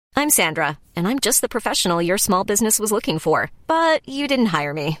I'm Sandra, and I'm just the professional your small business was looking for. But you didn't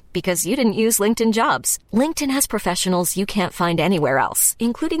hire me because you didn't use LinkedIn Jobs. LinkedIn has professionals you can't find anywhere else,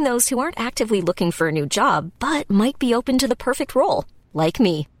 including those who aren't actively looking for a new job, but might be open to the perfect role, like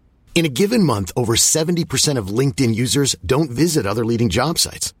me. In a given month, over 70% of LinkedIn users don't visit other leading job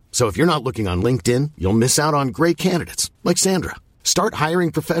sites. So if you're not looking on LinkedIn, you'll miss out on great candidates like Sandra. Start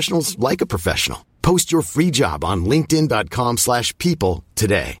hiring professionals like a professional. Post your free job on linkedin.com/people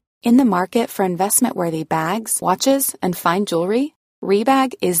today. In the market for investment-worthy bags, watches, and fine jewelry,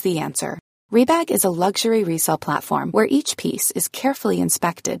 Rebag is the answer. Rebag is a luxury resale platform where each piece is carefully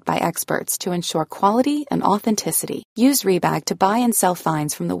inspected by experts to ensure quality and authenticity. Use Rebag to buy and sell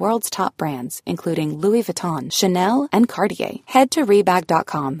finds from the world's top brands, including Louis Vuitton, Chanel, and Cartier. Head to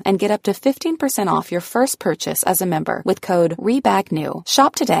Rebag.com and get up to 15% off your first purchase as a member with code REBAGNEW.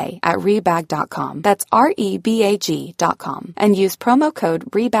 Shop today at Rebag.com. That's REBAG.com. And use promo code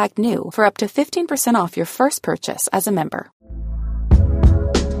REBAGNEW for up to 15% off your first purchase as a member.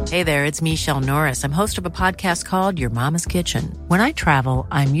 Hey there, it's Michelle Norris. I'm host of a podcast called Your Mama's Kitchen. When I travel,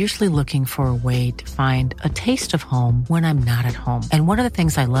 I'm usually looking for a way to find a taste of home when I'm not at home. And one of the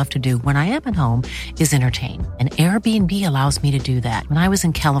things I love to do when I am at home is entertain. And Airbnb allows me to do that. When I was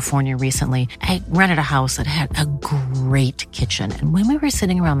in California recently, I rented a house that had a great kitchen. And when we were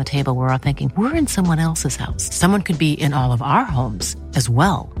sitting around the table, we're all thinking, we're in someone else's house. Someone could be in all of our homes as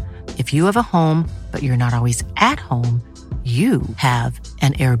well. If you have a home, but you're not always at home, you have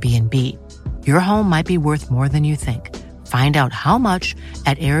an Airbnb. Your home might be worth more than you think. Find out how much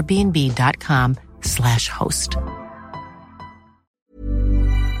at airbnb.com/host.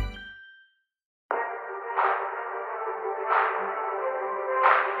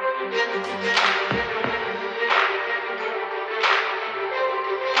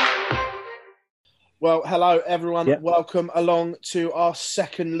 Well, hello everyone. Yep. Welcome along to our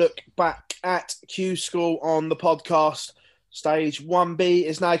second look back at Q School on the podcast. Stage 1B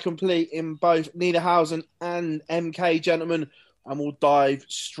is now complete in both Niederhausen and MK, gentlemen, and we'll dive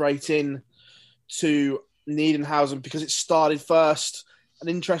straight in to Niederhausen because it started first. An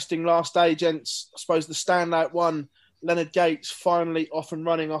interesting last day, gents. I suppose the standout one, Leonard Gates, finally off and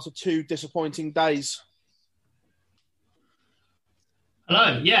running after 2 disappointing days.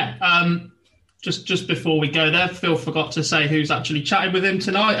 Hello, yeah. Just before we go there, Phil forgot to say who's actually chatting with him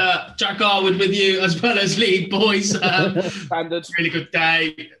tonight. Jack Garwood with you, as well as Lee Boyce. Standard. Really good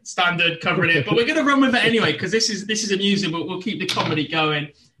day. Standard covering it. But we're going to run with it anyway, because this is amusing, but we'll keep the comedy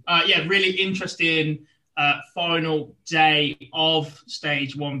going. Really interesting final day of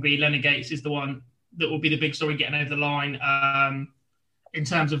Stage 1B. Leonard Gates is the one that will be the big story getting over the line in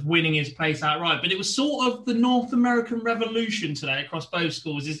terms of winning his place outright. But it was sort of the North American Revolution today across both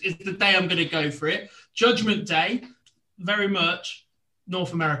schools is the day I'm going to go for it. Judgment Day, very much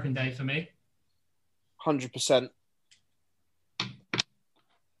North American Day for me. 100%.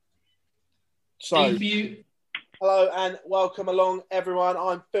 So, hello and welcome along, everyone.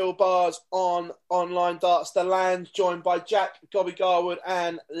 I'm Phil Bars on Online Darts The Land, joined by Jack Gobby Garwood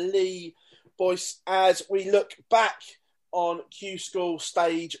and Lee Boyce as we look back on Q School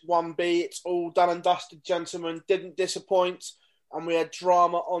Stage 1B. It's all done and dusted, gentlemen. Didn't disappoint, and we had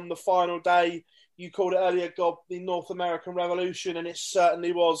drama on the final day. You called it earlier, Gob, the North American Revolution, and it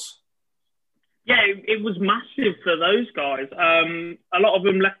certainly was. Yeah, it was massive for those guys. A lot of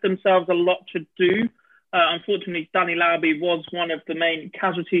them left themselves a lot to do. Unfortunately, Danny Lauby was one of the main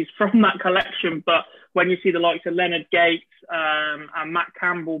casualties from that collection, but when you see the likes of Leonard Gates and Matt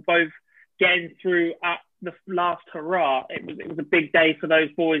Campbell both getting through at the last hurrah, it was a big day for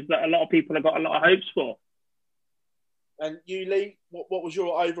those boys that a lot of people have got a lot of hopes for. And you, Lee, what was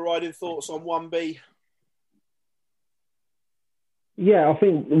your overriding thoughts on 1B? Yeah, I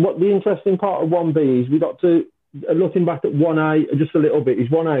think what the interesting part of 1B is we got to, looking back at 1A just a little bit, is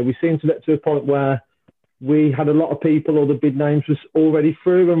 1A, we seem to get to a point where we had a lot of people, or the big names was already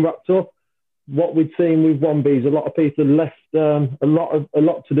through and wrapped up. What we'd seen with 1B is a lot of people had left a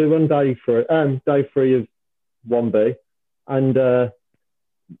lot to do on day 3 of 1B, and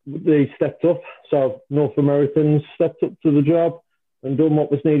they stepped up. So North Americans stepped up to the job and done what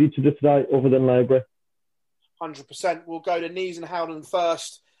was needed to do today, other than Labour. 100%. We'll go to Niederhausen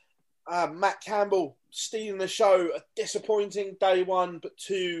first. Matt Campbell stealing the show. A disappointing day 1, but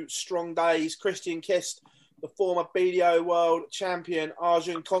 2 strong days. Christian Kist, the former BDO World Champion,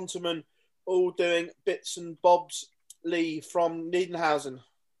 Arjun Konterman, all doing bits and bobs. Lee, from Niederhausen.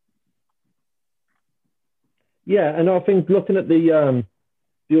 Yeah, and I think looking at the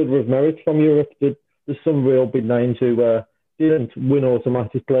order of merit from Europe, there's some real big names who didn't win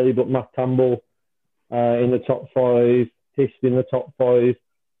automatically, but Matt Campbell in the top 5, Kist in the top 5,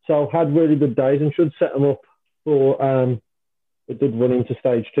 So had really good days and should set them up for a good run into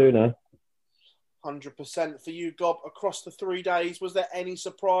stage 2 now. 100% for you, Gob. Across the 3 days, was there any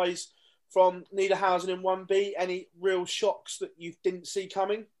surprise from Niederhausen in 1B? Any real shocks that you didn't see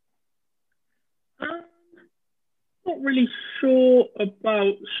coming? Not really sure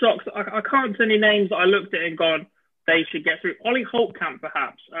about shocks. I can't say any names that I looked at and gone, they should get through. Ollie Holtkamp,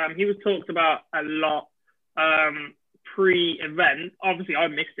 perhaps. He was talked about a lot pre-event. Obviously, I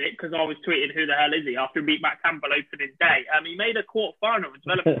missed it because I was tweeting, who the hell is he, after he beat Matt Campbell opening day. He made a quarter-final of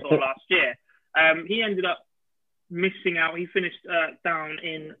Development Tour last year. He ended up missing out. He finished down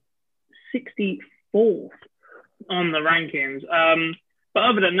in 64th on the rankings. But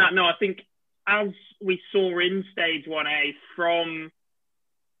other than that, no, I think as we saw in Stage 1A from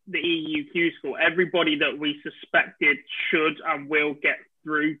the EUQ school, everybody that we suspected should and will get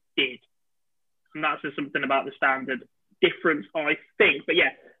through did. And that's just something about the standard difference, I think. But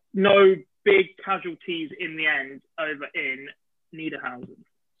yeah, no big casualties in the end over in Niederhausen.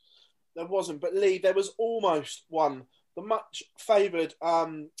 There wasn't, but Lee, there was almost one. The much favoured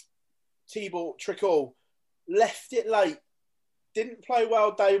Thibaut Tricol left it late, didn't play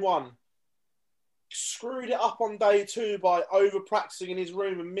well day 1, screwed it up on day 2 by over-practicing in his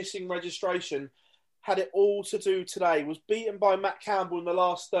room and missing registration, had it all to do today, was beaten by Matt Campbell in the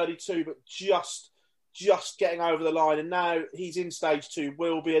last 32, but just getting over the line, and now he's in stage 2,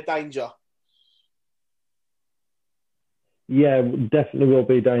 will be a danger. Yeah, definitely will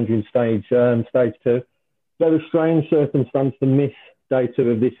be a danger in stage 2. Very strange circumstance to miss day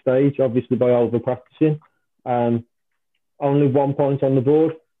 2 of this stage, obviously by over-practicing. Only 1 point on the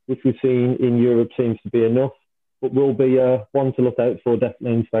board, which we've seen in Europe seems to be enough, but will be one to look out for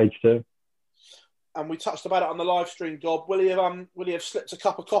definitely in stage 2. And we touched about it on the live stream, Gob. Will he have slipped a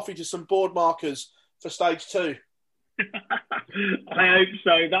cup of coffee to some board markers for stage 2? I hope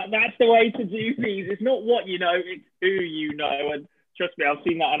so. That's the way to do things. It's not what you know, it's who you know. And trust me, I've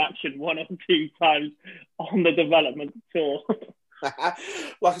seen that in action 1 or 2 times on the development tour.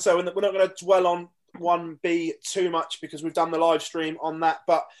 Like I say, we're not going to dwell on 1B too much because we've done the live stream on that.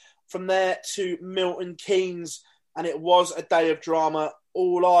 But from there to Milton Keynes, and it was a day of drama.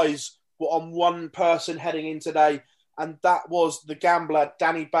 All eyes were on one person heading in today, and that was the gambler,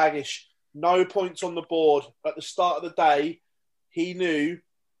 Danny Baggish. No points on the board. At the start of the day, he knew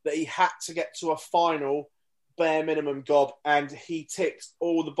that he had to get to a final bare minimum, Gob, and he ticked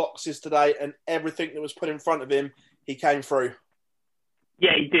all the boxes today, and everything that was put in front of him, he came through.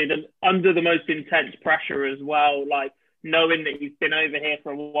 Yeah, he did, and under the most intense pressure as well, like knowing that he's been over here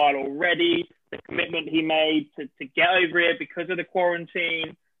for a while already, the commitment he made to get over here because of the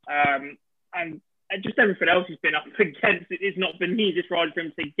quarantine, and just everything else he's been up against. It's not been the easiest ride for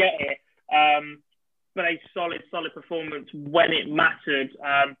him to get here. But a solid performance when it mattered,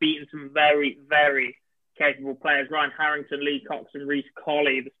 beating some very, very capable players. Ryan Harrington, Lee Cox and Reece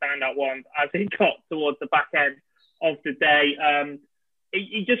Colley, the standout ones, as he got towards the back end of the day.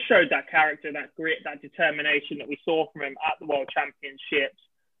 He just showed that character, that grit, that determination that we saw from him at the World Championships.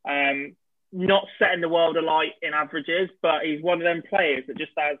 Not setting the world alight in averages, but he's one of them players that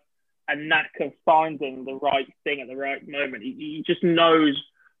just has a knack of finding the right thing at the right moment. He just knows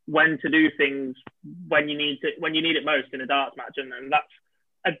when to do things when you need it most in a darts match, and that's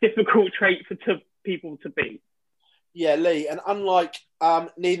a difficult trait for people to beat. Yeah, Lee, and unlike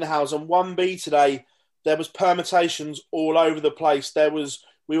Niederhausen, 1B today, there was permutations all over the place.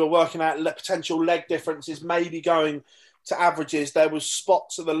 We were working out potential leg differences, maybe going to averages. There was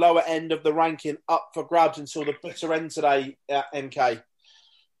spots at the lower end of the ranking up for grabs until the bitter end today at MK.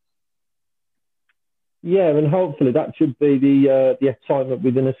 Yeah, and hopefully that should be the excitement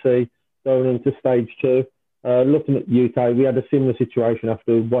we're going to see going into stage 2. Looking at UK, we had a similar situation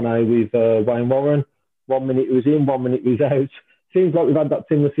after 1A with Wayne Warren. 1 minute he was in, 1 minute he was out. Seems like we've had that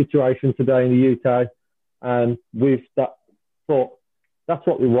similar situation today in the UK. And with that, but that's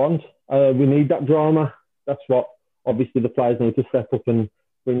what we want. We need that drama. That's what obviously the players need to step up and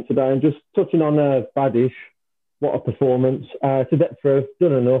win today. And just touching on Baggish, what a performance. To get through,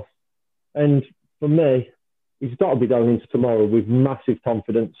 done enough. And for me, he's got to be going into tomorrow with massive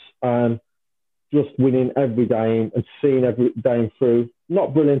confidence. Just winning every game and seeing every game through.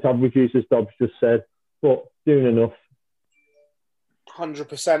 Not brilliant averages, as Dobbs just said, but doing enough.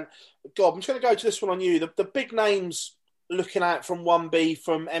 100%. Gob, I'm just going to go to this one on you. The big names looking out from 1B,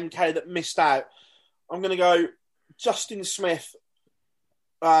 from MK that missed out. I'm going to go Justin Smith,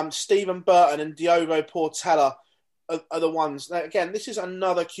 Stephen Burton and Diogo Portela are the ones. Now, again, this is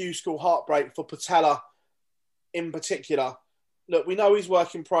another Q School heartbreak for Portela in particular. Look, we know he's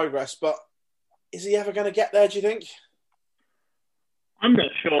work in progress, but is he ever going to get there, do you think? I'm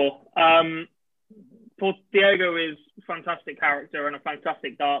not sure. Diego is a fantastic character and a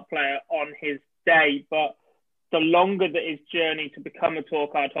fantastic dart player on his day, but the longer that his journey to become a tour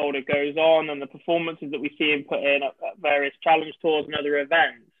card holder goes on and the performances that we see him put in at various challenge tours and other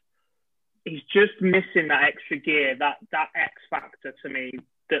events, he's just missing that extra gear, that X factor to me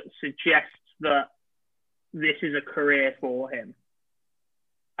that suggests that this is a career for him.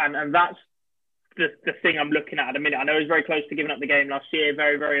 And that's the thing I'm looking at a minute. I know he was very close to giving up the game last year,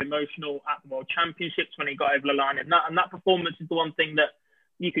 very, very emotional at the World Championships when he got over the line. And that performance is the one thing that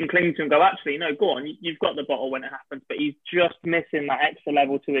you can cling to and go, actually, no, go on, you've got the bottle when it happens. But he's just missing that extra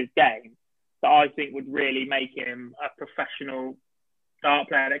level to his game that I think would really make him a professional dart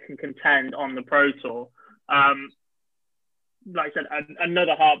player that can contend on the Pro Tour. Like I said,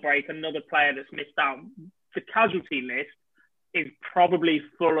 another heartbreak, another player that's missed out. The casualty list is probably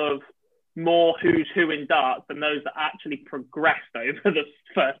full of more who's who in darts than those that actually progressed over the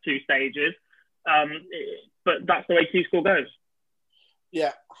first two stages. But that's the way Q-School goes.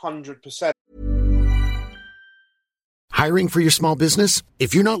 Yeah, 100%. Hiring for your small business?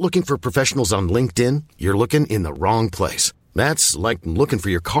 If you're not looking for professionals on LinkedIn, you're looking in the wrong place. That's like looking for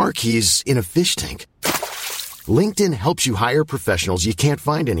your car keys in a fish tank. LinkedIn helps you hire professionals you can't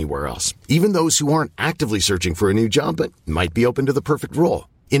find anywhere else, even those who aren't actively searching for a new job but might be open to the perfect role.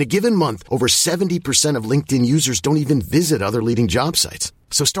 In a given month, over 70% of LinkedIn users don't even visit other leading job sites.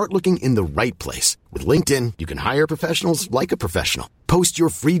 So start looking in the right place. With LinkedIn, you can hire professionals like a professional. Post your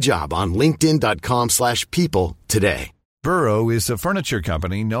free job on linkedin.com/people today. Burrow is a furniture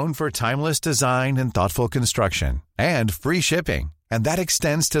company known for timeless design and thoughtful construction and free shipping. And that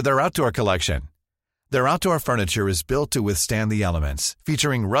extends to their outdoor collection. Their outdoor furniture is built to withstand the elements,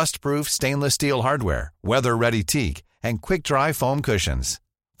 featuring rust-proof stainless steel hardware, weather-ready teak, and quick-dry foam cushions.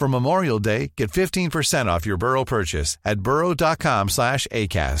 For Memorial Day, get 15% off your Burrow purchase at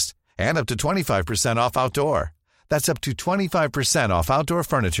burrow.com/ACAST and up to 25% off outdoor. That's up to 25% off outdoor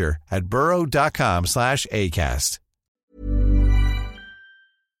furniture at burrow.com/ACAST.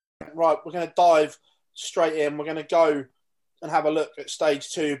 Right, we're going to dive straight in. We're going to go and have a look at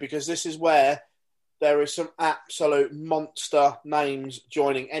stage 2 because this is where there is some absolute monster names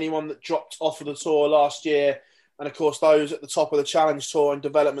joining. Anyone that dropped off of the tour last year, and of course those at the top of the Challenge Tour and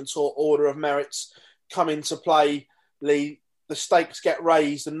Development Tour order of merits come into play. The stakes get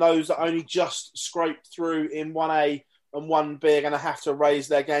raised, and those that only just scraped through in 1A and 1B are going to have to raise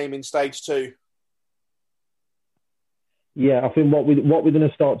their game in stage 2. Yeah, I think what we're going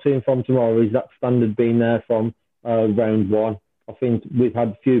to start seeing from tomorrow is that standard being there from round 1. I think we've had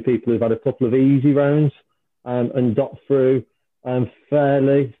a few people who've had a couple of easy rounds and got through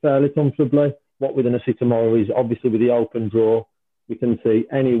fairly comfortably. What we're going to see tomorrow is obviously with the open draw, we can see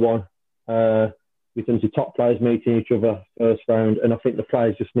anyone. We can see top players meeting each other first round, and I think the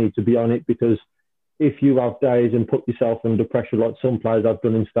players just need to be on it because if you have days and put yourself under pressure like some players have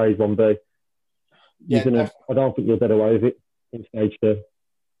done in stage 1B, I don't think you'll get away with it in stage 2.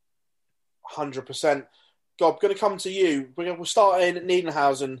 100%. Gob, going to come to you. We'll start in at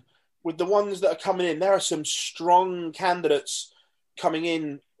Niedenhausen. With the ones that are coming in, there are some strong candidates coming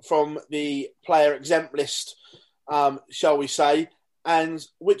in from the player exempt list, shall we say. And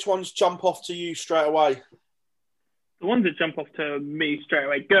which ones jump off to you straight away? The ones that jump off to me straight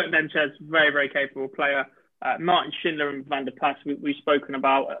away, Gert Nenchez, very, very capable player. Martin Schindler and Van der Plas, we've spoken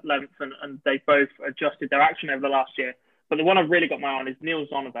about at length, and they both adjusted their action over the last year. But the one I've really got my eye on is Niels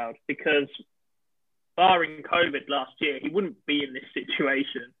Zonneveld, because barring COVID last year, he wouldn't be in this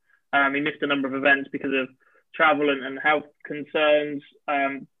situation. He missed a number of events because of travel and health concerns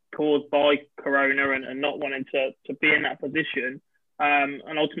caused by Corona and not wanting to be in that position.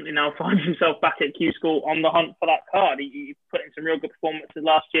 And ultimately now finds himself back at Q-School on the hunt for that card. He put in some real good performances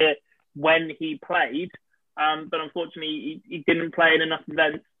last year when he played, but unfortunately he didn't play in enough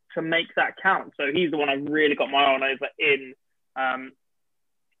events to make that count. So he's the one I've really got my eye on over in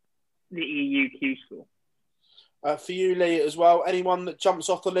the EU Q-School. For you, Lee, as well, anyone that jumps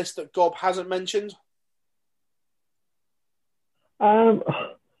off the list that Gob hasn't mentioned?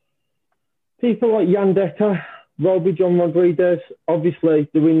 People like Jan Dekker, Roby John Rodriguez, obviously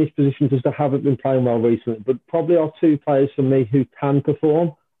they're in this position because they haven't been playing well recently, but probably are two players for me who can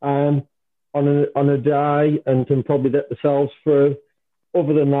perform on a day and can probably get themselves through.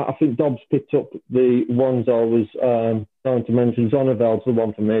 Other than that, I think Dobbs picked up the ones I was going to mention. Zonneveld's the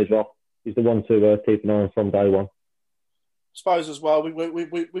one for me as well. He's the one to keep an eye on from day one. I suppose as well,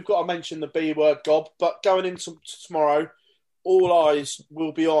 we've got to mention the B word, Gob, but going into tomorrow, all eyes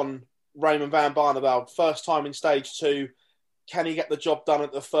will be on Raymond van Barneveld. First time in stage 2. Can he get the job done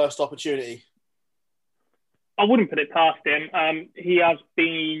at the first opportunity? I wouldn't put it past him. He has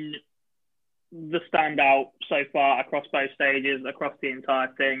been the standout so far across both stages, across the entire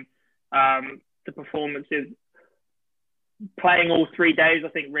thing. The performances, playing all 3 days, I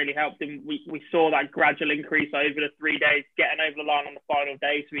think really helped him. We saw that gradual increase over the 3 days, getting over the line on the final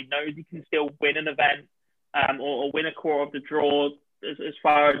day, so he knows he can still win an event or win a quarter of the draw as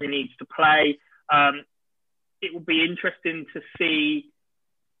far as he needs to play. It will be interesting to see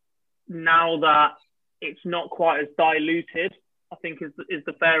now that it's not quite as diluted, I think is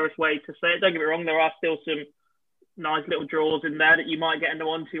the fairest way to say it. Don't get me wrong, there are still some nice little draws in there that you might get in the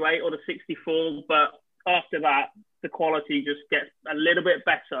 128 or the 64, but after that, the quality just gets a little bit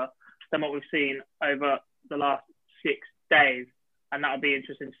better than what we've seen over the last 6 days. And that'll be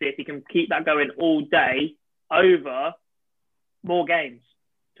interesting to see if he can keep that going all day over more games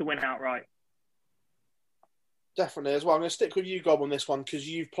to win outright. Definitely as well. I'm going to stick with you, Gob, on this one because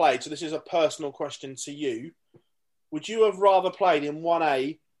you've played. So this is a personal question to you. Would you have rather played in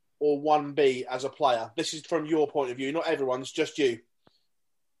 1A or 1B as a player? This is from your point of view, not everyone's, just you.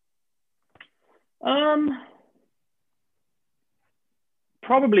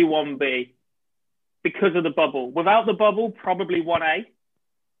 Probably 1B because of the bubble. Without the bubble, probably 1A.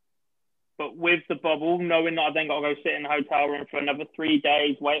 But with the bubble, knowing that I then got to go sit in a hotel room for another 3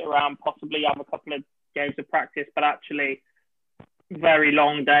 days, wait around, possibly have a couple of games of practice, but actually very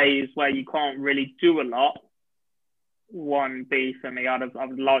long days where you can't really do a lot, 1B for me. I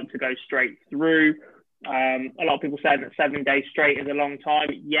would like to go straight through. A lot of people say that 7 days straight is a long time.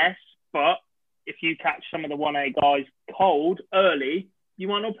 Yes, but if you catch some of the 1A guys cold early, you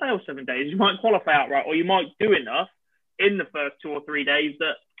might not play all 7 days. You might qualify outright, or you might do enough in the first 2 or 3 days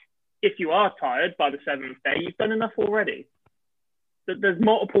that if you are tired by the 7th day, you've done enough already. There's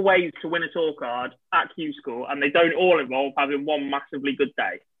multiple ways to win a tour card at Q School, and they don't all involve having one massively good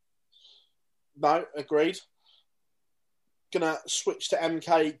day. No, agreed. Gonna switch to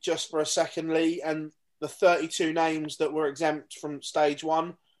MK just for a second, Lee, and the 32 names that were exempt from stage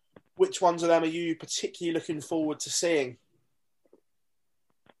 1. Which ones of them are you particularly looking forward to seeing?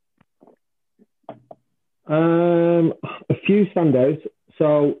 A few standouts.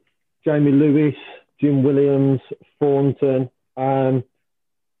 So Jamie Lewis, Jim Williams, Thornton, and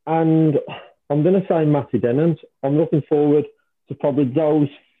I'm going to say Matty Dennant. I'm looking forward to probably those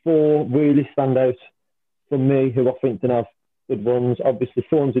 4 really standouts for me who I think can have good runs. Obviously,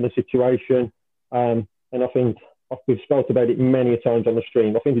 Thorn's in a situation, and I think we've spoken about it many times on the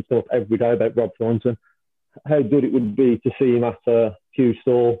stream. I think it's talked every day about Rob Thornton, how good it would be to see him at Q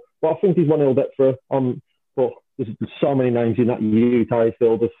Store. But I think he's 1-0 bet for but there's so many names in that UK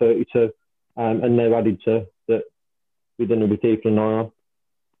field of 32, and they're added to that we're going to be keeping an eye on.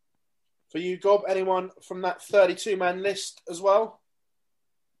 For you, Gob, anyone from that 32-man list as well?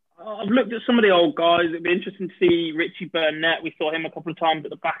 I've looked at some of the old guys. It'd be interesting to see Richie Burnett. We saw him a couple of times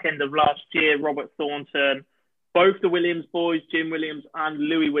at the back end of last year. Robert Thornton. Both the Williams boys, Jim Williams and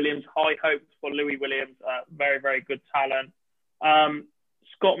Louis Williams. High hopes for Louis Williams. Very, very good talent.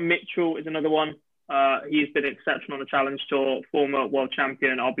 Scott Mitchell is another one. He's been exceptional on the Challenge Tour, former world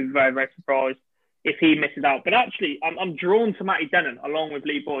champion. I'll be very, very surprised if he misses out. But actually, I'm drawn to Matty Dennant along with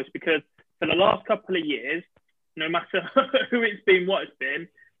Lee Boyce because for the last couple of years, no matter who it's been, what it's been,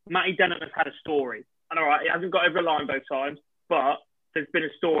 Matty Dennant has had a story. And all right, he hasn't got over the line both times, but there's been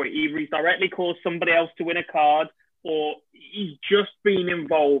a story. Either he's directly caused somebody else to win a card or he's just been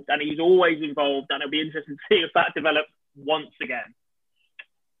involved and he's always involved. And it'll be interesting to see if that develops once again.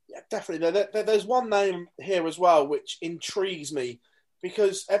 Yeah, definitely. There's one name here as well which intrigues me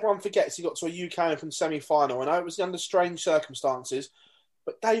because everyone forgets he got to a UK Open semi-final. I know it was under strange circumstances,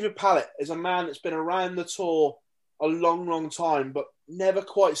 but David Pallett is a man that's been around the tour a long, long time, but never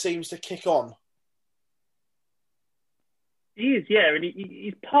quite seems to kick on. He is, yeah, and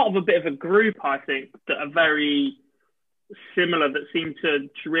he's part of a bit of a group, I think, that are very similar, that seem to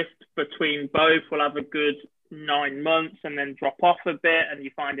drift between both. Will have a good 9 months and then drop off a bit, and you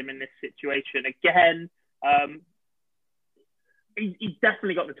find him in this situation again. He's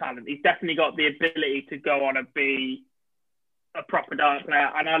definitely got the talent. He's definitely got the ability to go on and be a proper dart player,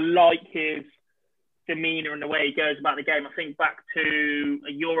 and I like his demeanour and the way he goes about the game. I think back to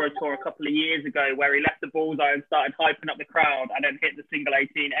a Euro Tour a couple of years ago where he left the bullseye and started hyping up the crowd and then hit the single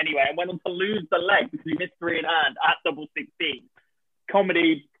 18 anyway and went on to lose the leg because he missed 3 in hand at double 16.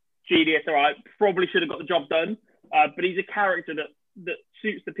 Comedy, genius, all right, probably should have got the job done, but he's a character that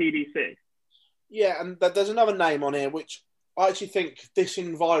suits the PDC. Yeah, and there's another name on here which I actually think this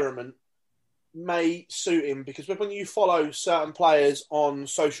environment may suit him because when you follow certain players on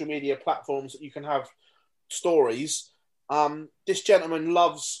social media platforms that you can have stories, this gentleman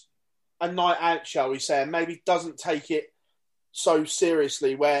loves a night out, shall we say, and maybe doesn't take it so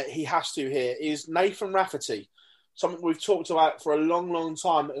seriously where he has to here, is Nathan Rafferty. Something we've talked about for a long, long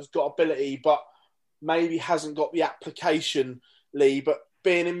time that has got ability, but maybe hasn't got the application, Lee. But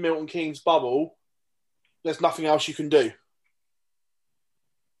being in Milton Keynes' bubble, there's nothing else you can do.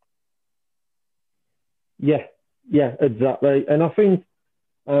 Yeah, exactly. And I think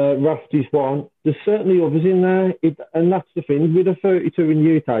Rafferty's one. There's certainly others in there. And that's the thing. With a 32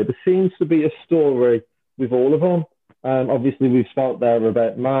 in UK, there seems to be a story with all of them. Obviously, we've spoke there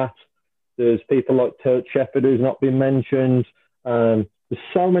about Matt. There's people like Turt Shepherd who's not been mentioned. There's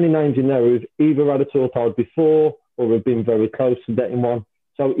so many names in there who've either had a tour card before or have been very close to getting one.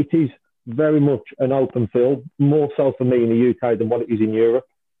 So it is very much an open field, more so for me in the UK than what it is in Europe.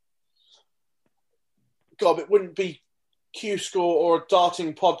 God, it wouldn't be Q-Score or a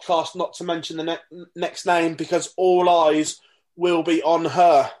darting podcast not to mention the next name, because all eyes will be on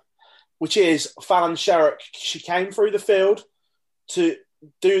her, which is Fallon Sherrock. She came through the field to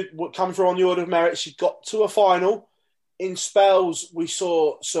come through on the order of merit. She got to a final. In spells, we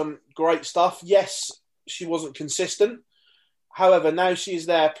saw some great stuff. Yes, she wasn't consistent. However, now she's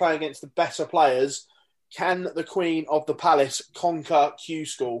there playing against the better players. Can the Queen of the Palace conquer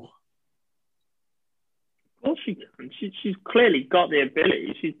Q-School? Well, she can. She's clearly got the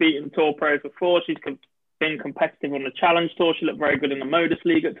ability. She's beaten Tour Pros before. She's been competitive on the Challenge Tour. She looked very good in the Modus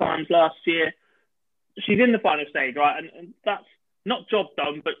League at times last year. She's in the final stage, right? And that's not job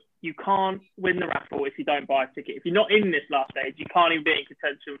done, but you can't win the raffle if you don't buy a ticket. If you're not in this last stage, you can't even be in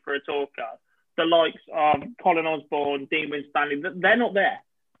contention for a tour card. The likes of Colin Osborne, Dean Winstanley, they're not there.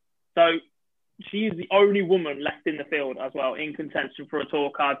 So she is the only woman left in the field as well in contention for a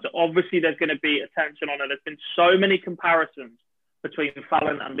tour card. So obviously there's going to be attention on her. There's been so many comparisons between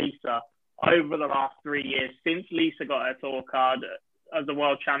Fallon and Lisa over the last 3 years since Lisa got her tour card as a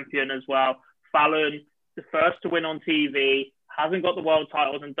world champion as well. Fallon, the first to win on TV, hasn't got the world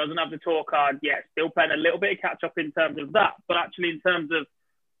titles and doesn't have the tour card yet. Still playing a little bit of catch up in terms of that, but actually in terms of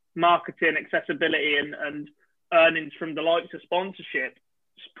marketing, accessibility and earnings from the likes of sponsorship,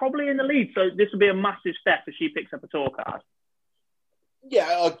 it's probably in the lead. So this will be a massive step if she picks up a tour card.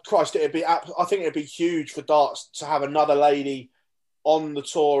 Yeah, Christ, I think it'd be huge for darts to have another lady on the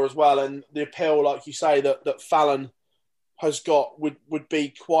tour as well. And the appeal, like you say, that Fallon has got would be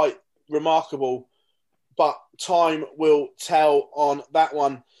quite remarkable. But time will tell on that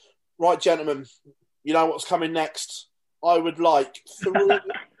one. Right, gentlemen, you know what's coming next. I would like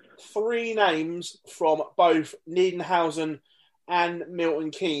three names from both Nedenhausen and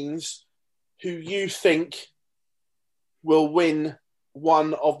Milton Keynes who you think will win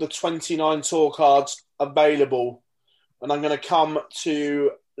one of the 29 tour cards available. And I'm going to come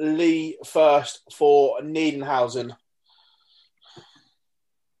to Lee first for Nedenhausen.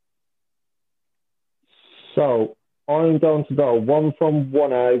 So I'm going to go one from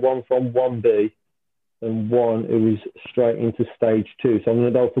 1A, one from 1B, and one who is straight into stage 2. So I'm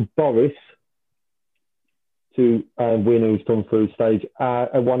going to go for Boris to win, who's come through stage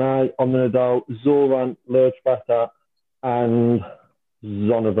 1A. I'm going to go Zoran Lerchbacher and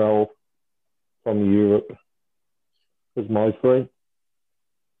Zonnevel from Europe as my three.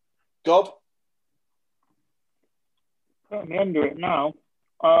 Gob? Put me under it now.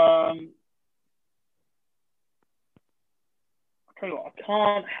 I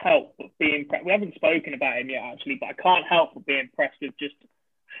can't help but be impressed. We haven't spoken about him yet, actually, but I can't help but be impressed with just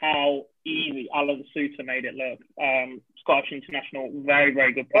how easy Alan Suter made it look. Scottish international, very,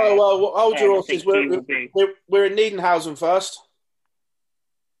 very good player. Oh, well, hold your horses. We're in Nedenhausen first.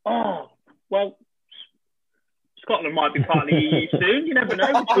 Oh, well, Scotland might be part of the EU soon. You never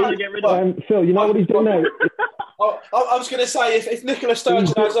know. We're trying to get rid of Phil, you know what he's doing now? I was going to say, if Nicola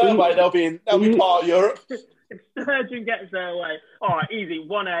Sturgeon has her way, they'll be part of Europe. If Sturgeon gets their way. All right, easy.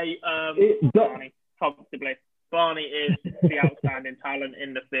 1A, Barney, comfortably. Barney is the outstanding talent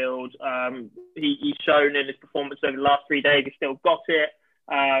in the field. He's shown in his performance over the last 3 days. He's still got it.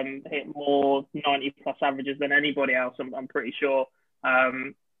 Hit more 90-plus averages than anybody else, I'm pretty sure.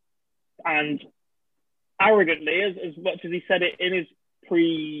 And arrogantly, as much as he said it in his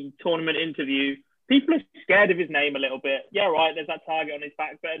pre-tournament interview, people are scared of his name a little bit. Yeah, right, there's that target on his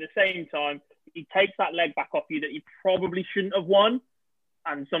back. But at the same time, he takes that leg back off you that you probably shouldn't have won.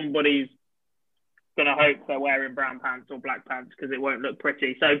 And somebody's going to hope they're wearing brown pants or black pants because it won't look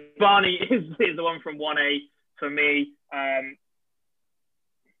pretty. So Barney is the one from 1A for me.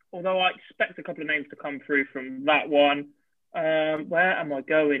 Although I expect a couple of names to come through from that one. Where am I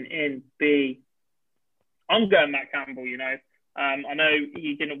going in B? I'm going Matt Campbell, you know. I know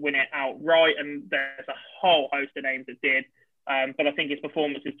he didn't win it outright, and there's a whole host of names that did. But I think his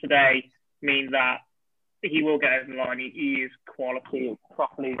performances today mean that he will get over the line. He is quality,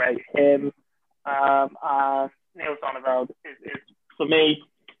 properly rate him. And Neil Sonneveld is for me,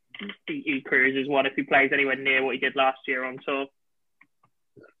 he cruises one if he plays anywhere near what he did last year on tour.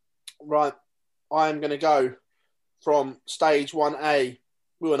 Right. I'm going to go from stage 1A.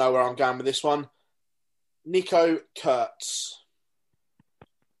 We all know where I'm going with this one. Nico Kurtz.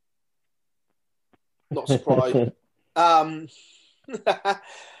 Not surprised.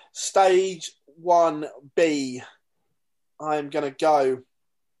 Stage 1B. I'm going to go.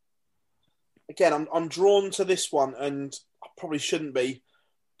 Again, I'm drawn to this one, and I probably shouldn't be,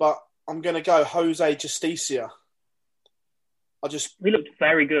 but I'm going to go Jose Justicia. He looked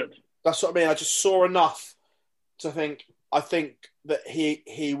very good. That's what I mean. I just saw enough to think, I think that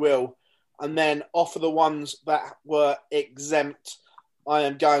he will. And then off of the ones that were exempt, I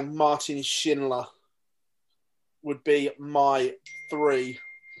am going Martin Schindler would be my 3.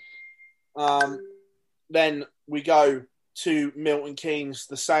 Then we go to Milton Keynes,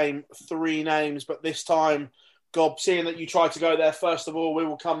 the same 3 names, but this time, Gob, seeing that you tried to go there, first of all, we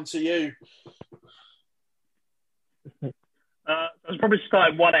will come to you. I was probably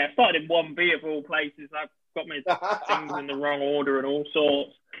starting 1A. I started in 1B of all places. That got me things in the wrong order and all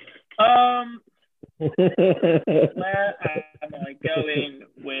sorts. Where am I going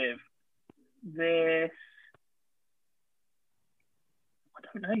with this? I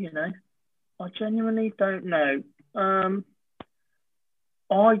don't know, you know. I genuinely don't know.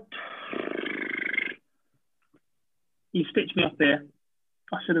 You stitched me up here.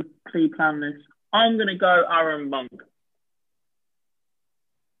 I should have pre-planned this. I'm going to go Aaron Monk.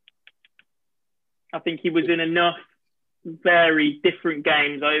 I think he was in enough very different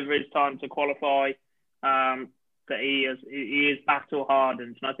games over his time to qualify that he is battle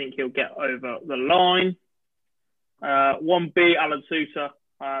hardened, and I think he'll get over the line. 1B, Alan Sousa,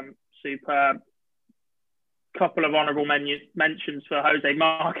 superb. Couple of honourable mentions for Jose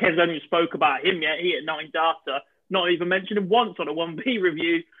Marquez. I only spoke about him yet. He at 9 data, not even mentioned him once on a 1B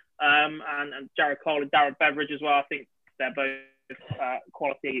review. And Jared Cole and Darren Beveridge as well. I think they're both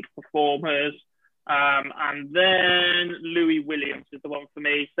quality performers. And then Louis Williams is the one for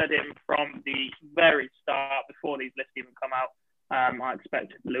me. Said him from the very start before these lists even come out. I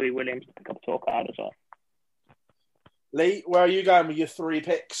expect Louis Williams to pick up a talk out as well. Lee, where are you going with your 3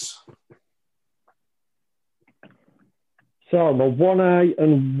 picks? So my 1A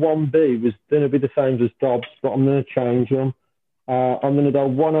and 1B was going to be the same as Dobbs, but I'm going to change them. I'm going to go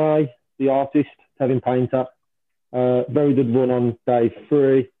 1A, the artist, Kevin Painter. Very good run on day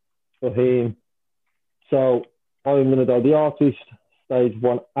 3 for him. So I'm going to go the artist, stage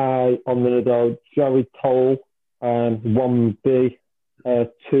 1A. I'm going to go Jared Cole, 1B.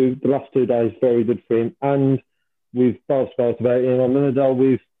 2, the last 2 days, very good for him. And we've both spoke about him. I'm going to go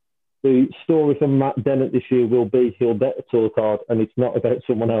with the story from Matt Dennett this year will be he'll get a tour card, and it's not about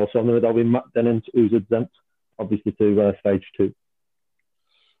someone else. So I'm going to go with Matt Dennett, who's exempt, obviously, to stage 2.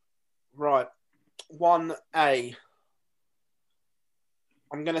 Right. 1A.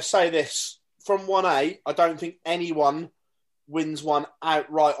 I'm going to say this. From 1A, I don't think anyone wins one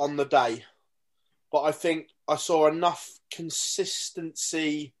outright on the day. But I think I saw enough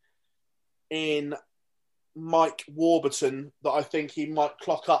consistency in Mike Warburton that I think he might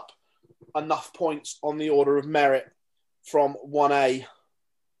clock up enough points on the order of merit from 1A.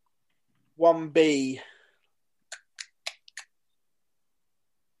 1B.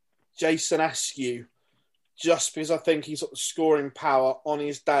 Jason Askew. Just because I think he's got the scoring power on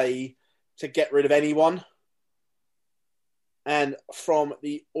his day to get rid of anyone. And from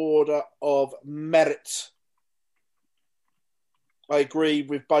the order of merit, I agree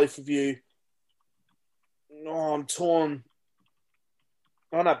with both of you. Oh, I'm torn.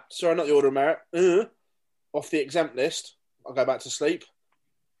 Oh, no, sorry, not the order of merit. Off the exempt list. I'll go back to sleep.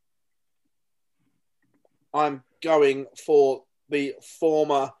 I'm going for the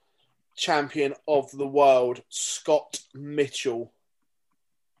former champion of the world, Scott Mitchell.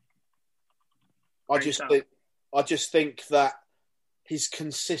 I just think that his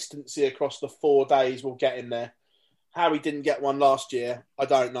consistency across the 4 days will get him there. How he didn't get one last year, I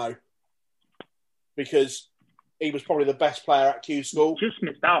don't know. Because he was probably the best player at Q School. Just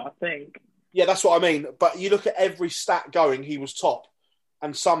missed out, I think. Yeah, that's what I mean. But you look at every stat going, he was top.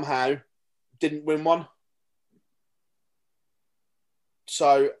 And somehow didn't win one.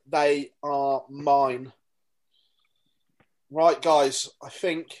 So they are mine. Right, guys. I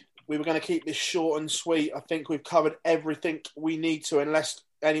think we were going to keep this short and sweet. I think we've covered everything we need to, unless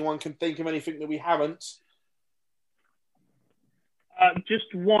anyone can think of anything that we haven't.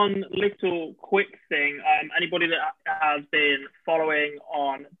 Just one little quick thing. Anybody that has been following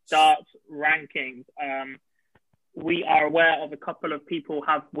on darts rankings, we are aware of a couple of people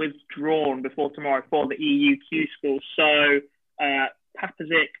have withdrawn before tomorrow for the EU Q School. So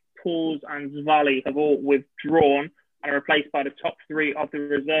Papazic, Pauls and Zvali have all withdrawn and are replaced by the top three of the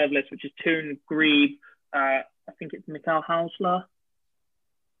reserve list, which is Toon, Grieve, I think it's Michael Hausler,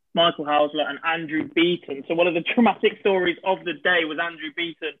 and Andrew Beaton. So one of the dramatic stories of the day was Andrew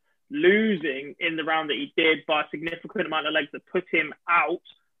Beaton losing in the round that he did by a significant amount of legs that put him out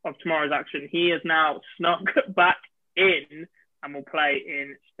of tomorrow's action. He has now snuck back in and will play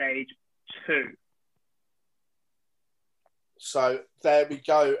in stage 2. So there we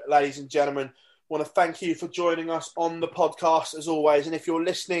go, ladies and gentlemen. I want to thank you for joining us on the podcast as always. And if you're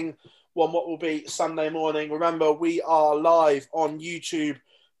listening on what will be Sunday morning, remember we are live on YouTube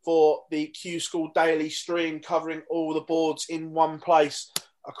for the Q School Daily stream, covering all the boards in one place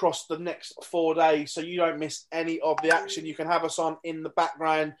across the next 4 days. So you don't miss any of the action. You can have us on in the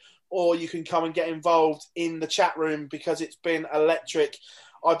background, or you can come and get involved in the chat room because it's been electric.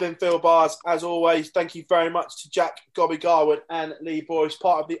 I've been Phil Bars. As always, thank you very much to Jack, Gobby Garwood and Lee Boyce,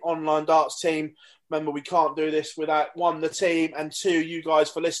 part of the Online Darts team. Remember, we can't do this without, 1, the team, and 2, you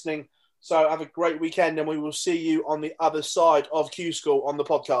guys for listening. So have a great weekend, and we will see you on the other side of Q School on the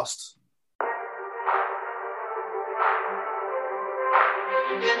podcast.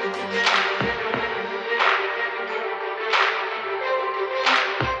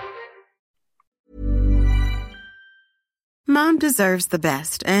 Mom deserves the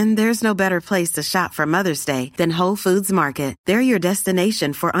best, and there's no better place to shop for Mother's Day than Whole Foods Market. They're your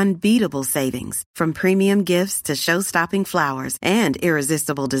destination for unbeatable savings, from premium gifts to show-stopping flowers and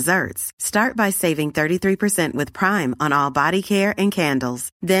irresistible desserts. Start by saving 33% with Prime on all body care and candles.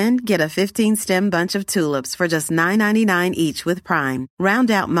 Then get a 15-stem bunch of tulips for just $9.99 each with Prime.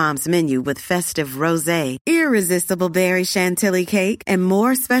 Round out Mom's menu with festive rosé, irresistible berry chantilly cake, and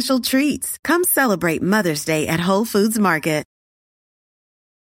more special treats. Come celebrate Mother's Day at Whole Foods Market.